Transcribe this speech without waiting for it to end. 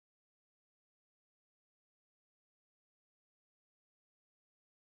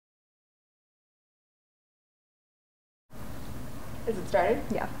Is it started?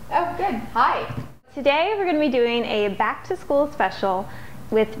 Yeah. Oh, good. Hi. Today we're going to be doing a back to school special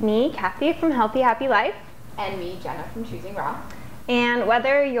with me, Kathy from Healthy Happy Life. And me, Jenna from Choosing Raw. And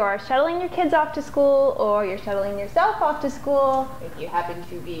whether you're shuttling your kids off to school or you're shuttling yourself off to school. If you happen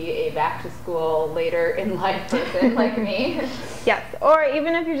to be a back to school later in life person like me. Yes, or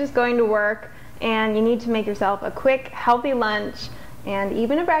even if you're just going to work and you need to make yourself a quick, healthy lunch and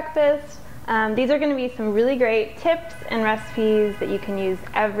even a breakfast. These are going to be some really great tips and recipes that you can use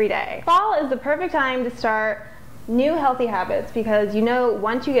every day. Fall is the perfect time to start new healthy habits because you know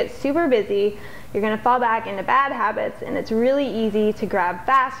once you get super busy, you're going to fall back into bad habits and it's really easy to grab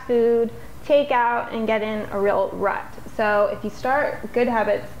fast food, takeout, and get in a real rut. So if you start good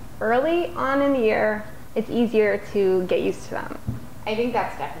habits early on in the year, it's easier to get used to them. I think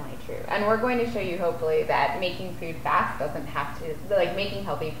that's definitely true. And we're going to show you hopefully that making food fast doesn't have to, like making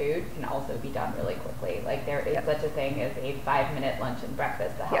healthy food can also be done really quickly. Like there is such a thing as a 5-minute lunch and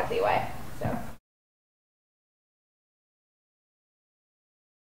breakfast the healthy way. So.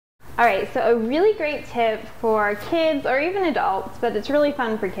 Alright, so a really great tip for kids or even adults, but it's really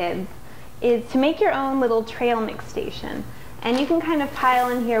fun for kids, is to make your own little trail mix station. And you can kind of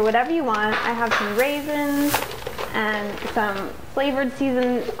pile in here whatever you want. I have some raisins and some flavored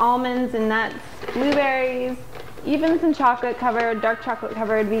seasoned almonds and nuts, blueberries, even some chocolate covered, dark chocolate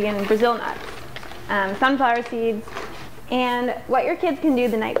covered vegan Brazil nuts, sunflower seeds. And what your kids can do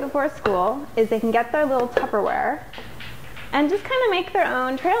the night before school is they can get their little Tupperware and just kind of make their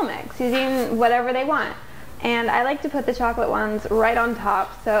own trail mix using whatever they want. And I like to put the chocolate ones right on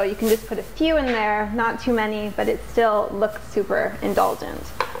top, so you can just put a few in there, not too many, but it still looks super indulgent.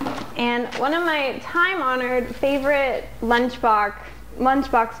 And one of my time-honored favorite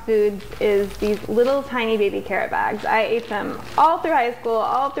lunchbox foods is these little tiny baby carrot bags. I ate them all through high school,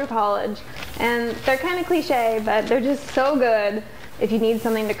 all through college, and they're kind of cliche, but they're just so good if you need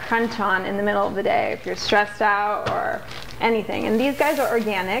something to crunch on in the middle of the day, if you're stressed out or anything. And these guys are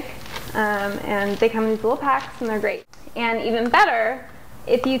organic, and they come in these little packs and they're great. And even better,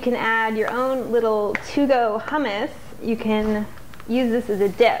 if you can add your own little to-go hummus, you can use this as a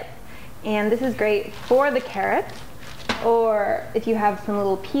dip. And this is great for the carrots, or if you have some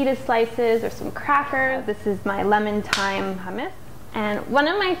little pita slices or some crackers. This is my lemon thyme hummus. And one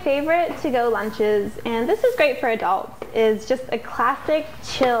of my favorite to-go lunches, and this is great for adults, is just a classic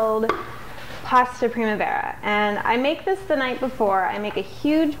chilled pasta primavera. And I make this the night before. I make a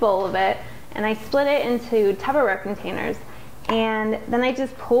huge bowl of it and I split it into Tupperware containers, and then I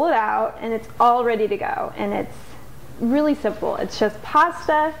just pull it out and it's all ready to go. And it's really simple. It's just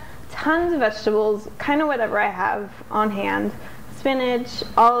pasta, tons of vegetables, kind of whatever I have on hand, spinach,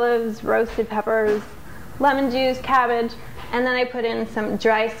 olives, roasted peppers, lemon juice, cabbage, and then I put in some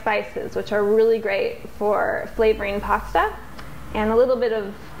dry spices, which are really great for flavoring pasta, and a little bit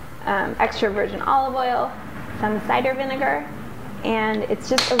of extra virgin olive oil, some cider vinegar, and it's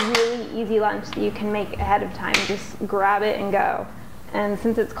just a really easy lunch that you can make ahead of time. Just grab it and go. And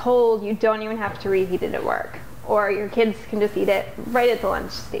since it's cold, you don't even have to reheat it at work. Or your kids can just eat it right at the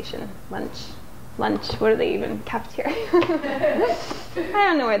lunch station. Lunch, what are they even? Cafeteria? I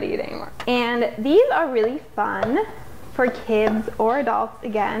don't know where they eat anymore. And these are really fun for kids or adults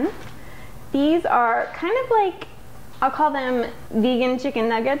again. These are kind of like, I'll call them vegan chicken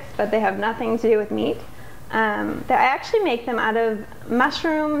nuggets, but they have nothing to do with meat. I actually make them out of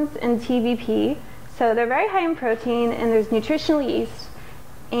mushrooms and TVP, so they're very high in protein and there's nutritional yeast,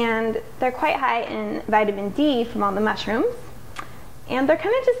 and they're quite high in vitamin D from all the mushrooms. And they're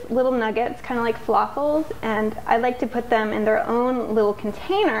kind of just little nuggets, kind of like falafels, and I like to put them in their own little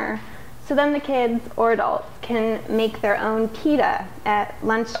container so then the kids or adults can make their own pita at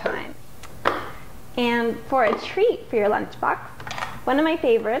lunchtime. And for a treat for your lunchbox, one of my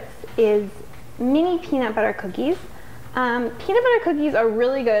favorites is mini peanut butter cookies. Peanut butter cookies are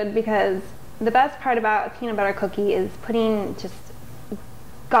really good because the best part about a peanut butter cookie is putting just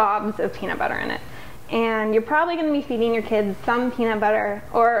gobs of peanut butter in it. And you're probably going to be feeding your kids some peanut butter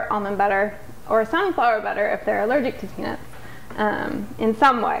or almond butter or sunflower butter if they're allergic to peanuts in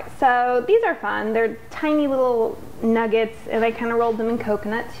some way. So these are fun. They're tiny little nuggets, and I kind of rolled them in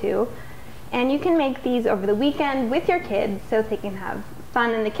coconut too. And you can make these over the weekend with your kids so they can have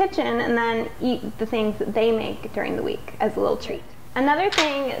fun in the kitchen and then eat the things that they make during the week as a little treat. Another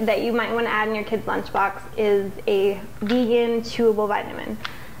thing that you might want to add in your kids' lunchbox is a vegan chewable vitamin.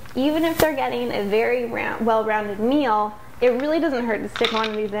 Even if they're getting a very well-rounded meal, it really doesn't hurt to stick one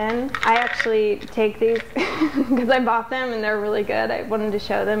of these in. I actually take these because I bought them and they're really good. I wanted to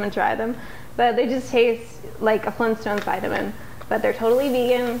show them and try them. But they just taste like a Flintstones vitamin. But they're totally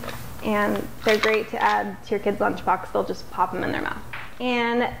vegan, and they're great to add to your kids' lunchbox. They'll just pop them in their mouth.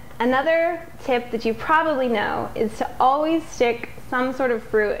 And another tip that you probably know is to always stick some sort of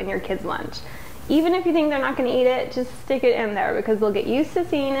fruit in your kids' lunch. Even if you think they're not going to eat it, just stick it in there because they'll get used to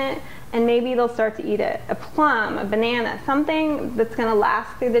seeing it and maybe they'll start to eat it. A plum, a banana, something that's going to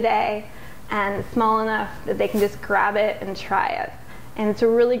last through the day and small enough that they can just grab it and try it. And it's a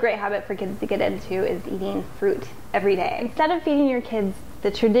really great habit for kids to get into, is eating fruit every day. Instead of feeding your kids the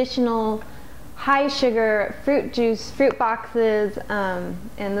traditional high sugar fruit juice, fruit boxes, and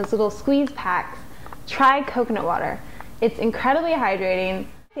those little squeeze packs, try coconut water. It's incredibly hydrating.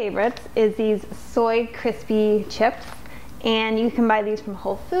 Favorites is these soy crispy chips, and you can buy these from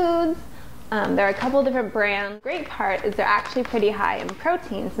Whole Foods. There are a couple different brands. The great part is they're actually pretty high in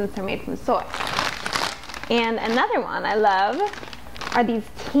protein since they're made from soy. And another one I love are these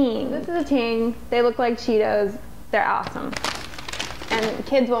Tings. This is a Ting. They look like Cheetos. They're awesome. And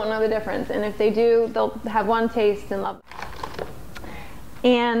kids won't know the difference. And if they do, they'll have one taste and love it.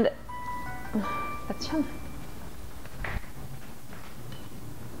 And that's yum.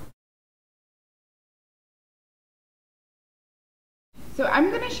 So I'm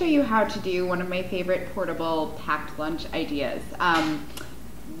going to show you how to do one of my favorite portable packed lunch ideas.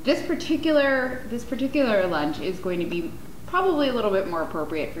 This particular lunch is going to be probably a little bit more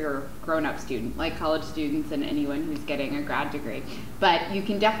appropriate for your grown-up student, like college students and anyone who's getting a grad degree. But you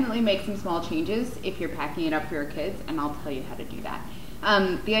can definitely make some small changes if you're packing it up for your kids, and I'll tell you how to do that.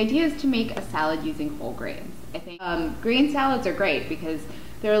 The idea is to make a salad using whole grains. I think grain salads are great because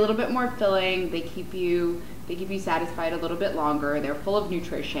they're a little bit more filling. They keep you satisfied a little bit longer. They're full of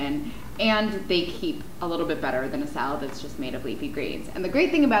nutrition, and they keep a little bit better than a salad that's just made of leafy greens. And the great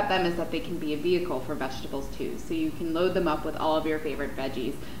thing about them is that they can be a vehicle for vegetables too. So you can load them up with all of your favorite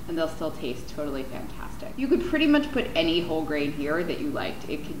veggies, and they'll still taste totally fantastic. You could pretty much put any whole grain here that you liked.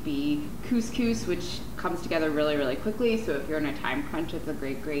 It could be couscous, which comes together really, really quickly. So if you're in a time crunch, it's a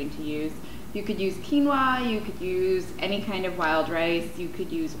great grain to use. You could use quinoa, you could use any kind of wild rice, you could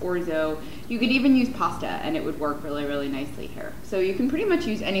use orzo, you could even use pasta, and it would work really, really nicely here. So you can pretty much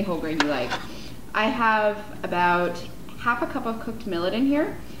use any whole grain you like. I have about half a cup of cooked millet in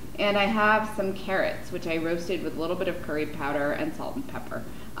here, and I have some carrots, which I roasted with a little bit of curry powder and salt and pepper.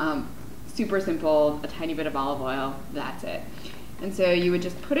 Super simple, a tiny bit of olive oil, that's it. And so you would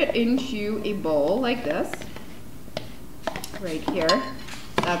just put it into a bowl like this, right here.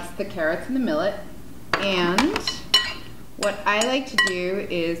 That's the carrots and the millet. And what I like to do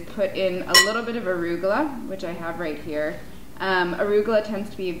is put in a little bit of arugula, which I have right here. Arugula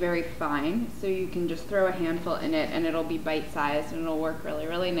tends to be very fine, so you can just throw a handful in it and it'll be bite-sized and it'll work really,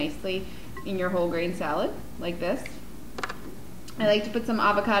 really nicely in your whole grain salad, like this. I like to put some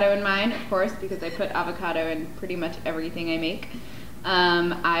avocado in mine, of course, because I put avocado in pretty much everything I make.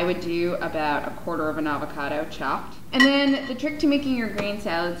 I would do about a quarter of an avocado chopped. And then the trick to making your grain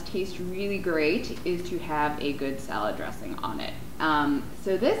salads taste really great is to have a good salad dressing on it.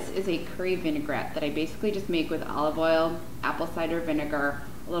 So this is a curry vinaigrette that I basically just make with olive oil, apple cider vinegar,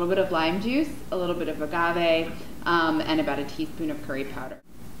 a little bit of lime juice, a little bit of agave, and about a teaspoon of curry powder.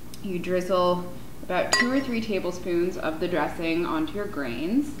 You drizzle about 2 or 3 tablespoons of the dressing onto your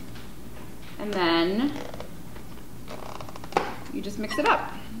grains, and then you just mix it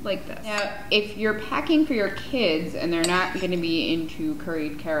up like this. Now, if you're packing for your kids and they're not going to be into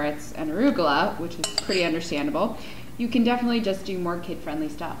curried carrots and arugula, which is pretty understandable, you can definitely just do more kid-friendly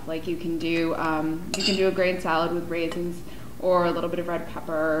stuff. Like you can do a grain salad with raisins or a little bit of red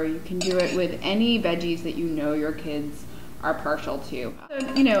pepper. You can do it with any veggies that you know your kids are partial to.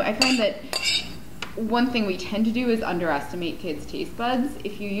 So, you know, I find that one thing we tend to do is underestimate kids' taste buds.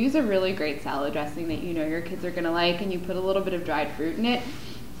 If you use a really great salad dressing that you know your kids are going to like and you put a little bit of dried fruit in it,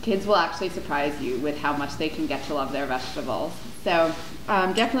 kids will actually surprise you with how much they can get to love their vegetables. So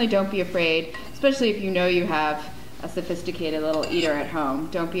definitely don't be afraid, especially if you know you have a sophisticated little eater at home.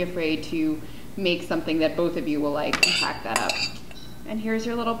 Don't be afraid to make something that both of you will like and pack that up. And here's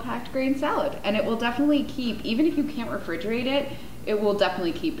your little packed grain salad. And it will definitely keep, even if you can't refrigerate it, it will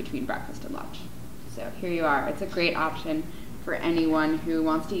definitely keep between breakfast and lunch. So here you are. It's a great option for anyone who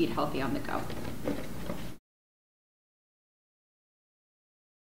wants to eat healthy on the go.